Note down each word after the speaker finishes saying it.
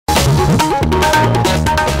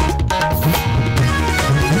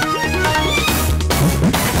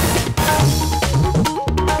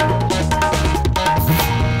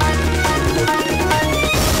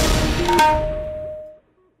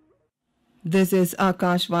This is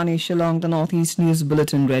Akashvani Shillong, the Northeast News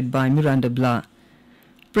Bulletin read by Miranda Blah.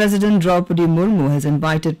 President Draupadi Murmu has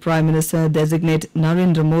invited Prime Minister-designate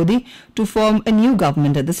Narendra Modi to form a new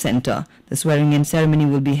government at the centre. The swearing-in ceremony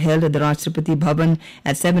will be held at the Rashtrapati Bhavan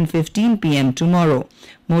at 7:15 p.m. tomorrow.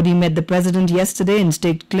 Modi met the President yesterday and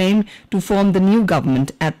staked claim to form the new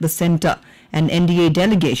government at the centre. An NDA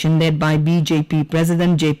delegation led by BJP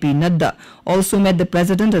President J.P. Nadda also met the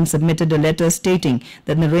President and submitted a letter stating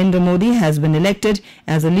that Narendra Modi has been elected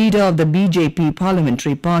as a leader of the BJP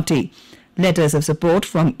parliamentary party. Letters of support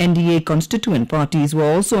from NDA constituent parties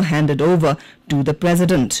were also handed over to the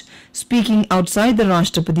President. Speaking outside the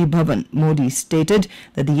Rashtrapati Bhavan, Modi stated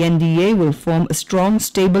that the NDA will form a strong,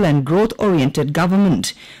 stable and growth-oriented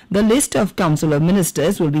government. The list of Council of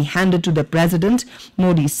Ministers will be handed to the President.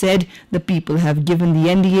 Modi said the people have given the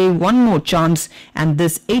NDA one more chance and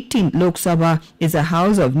this 18th Lok Sabha is a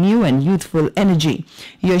house of new and youthful energy.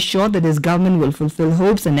 He assured that his government will fulfill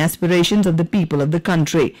hopes and aspirations of the people of the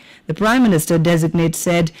country. The Prime Minister-designate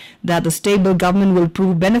said that the stable government will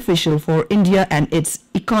prove beneficial for India and its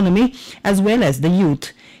economy as well as the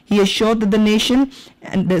youth. He assured that the nation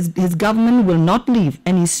and his government will not leave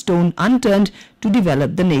any stone unturned to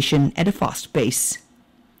develop the nation at a fast pace.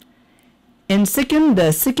 In Sikkim,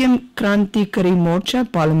 the Sikkim Krantikari Morcha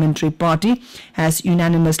parliamentary party has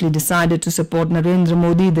unanimously decided to support Narendra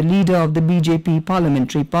Modi, the leader of the BJP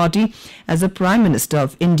parliamentary party, as the Prime Minister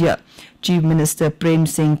of India. Chief Minister Prem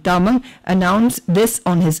Singh Tamang announced this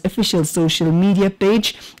on his official social media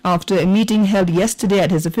page after a meeting held yesterday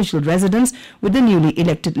at his official residence with the newly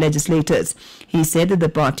elected legislators. He said that the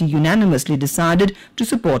party unanimously decided to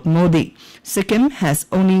support Modi. Sikkim has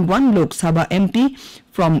only one Lok Sabha MP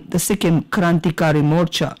from the Sikkim Krantikari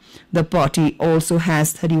Morcha. The party also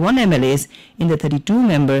has 31 MLAs in the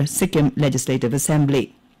 32-member Sikkim Legislative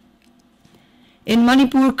Assembly. In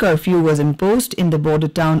Manipur, curfew was imposed in the border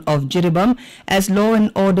town of Jiribam as law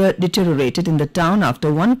and order deteriorated in the town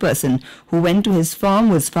after one person who went to his farm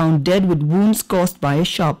was found dead with wounds caused by a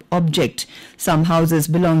sharp object. Some houses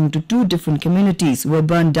belonging to two different communities were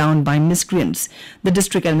burned down by miscreants. The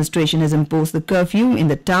district administration has imposed the curfew in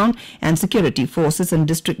the town and security forces and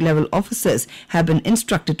district-level officers have been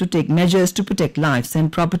instructed to take measures to protect lives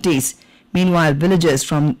and properties. Meanwhile, villagers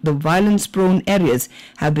from the violence-prone areas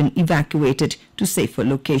have been evacuated to safer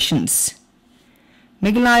locations.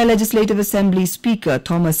 Meghalaya Legislative Assembly Speaker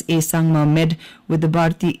Thomas A. Sangma met with the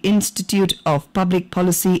Bharati Institute of Public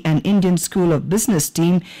Policy and Indian School of Business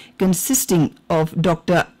team consisting of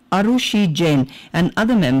Dr. Arushi Jain and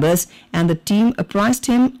other members, and the team apprised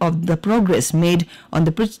him of the progress made on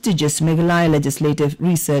the prestigious Meghalaya Legislative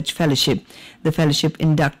Research Fellowship. The fellowship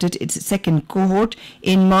inducted its second cohort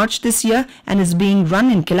in March this year and is being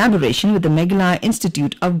run in collaboration with the Meghalaya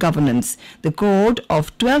Institute of Governance. The cohort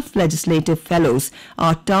of 12 legislative fellows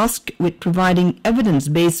are tasked with providing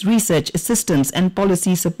evidence-based research assistance and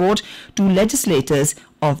policy support to legislators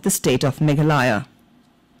of the state of Meghalaya.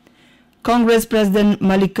 Congress President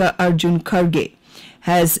Mallika Arjun Kharge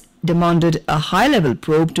has demanded a high-level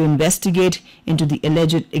probe to investigate into the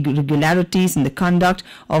alleged irregularities in the conduct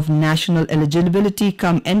of National Eligibility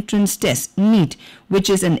Cum Entrance Test (NEET),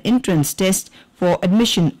 which is an entrance test for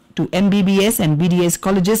admission to MBBS and BDS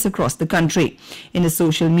colleges across the country. In a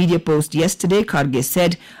social media post yesterday, Kharge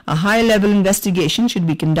said a high-level investigation should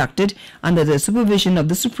be conducted under the supervision of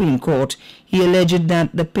the Supreme Court. He alleged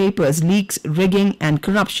that the papers, leaks, rigging and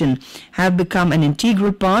corruption have become an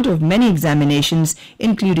integral part of many examinations,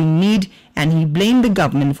 including NEET, and he blamed the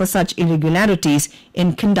government for such irregularities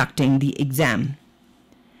in conducting the exam.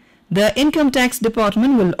 The Income Tax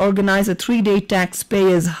Department will organize a 3-day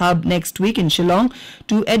taxpayers hub next week in Shillong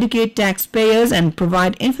to educate taxpayers and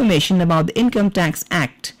provide information about the Income Tax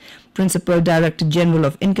Act. Principal Director General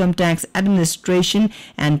of Income Tax Administration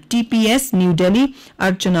and TPS, New Delhi,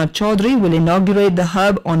 Archana Chaudhary, will inaugurate the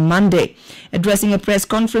hub on Monday. Addressing a press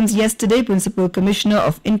conference yesterday, Principal Commissioner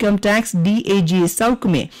of Income Tax DAG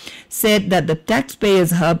Saukume said that the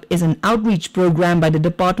Taxpayers Hub is an outreach program by the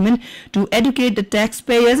department to educate the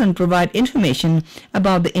taxpayers and provide information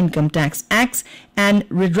about the Income Tax Acts and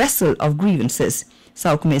redressal of grievances.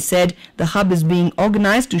 Saukume said the hub is being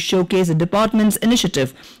organized to showcase the department's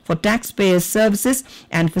initiative for taxpayers' services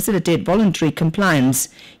and facilitate voluntary compliance.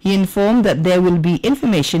 He informed that there will be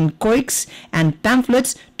information quoiks and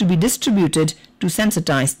pamphlets to be distributed to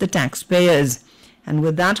sensitize the taxpayers. And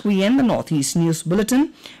with that, we end the Northeast News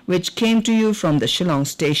Bulletin, which came to you from the Shillong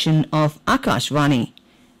station of Akashvani.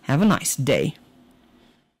 Have a nice day.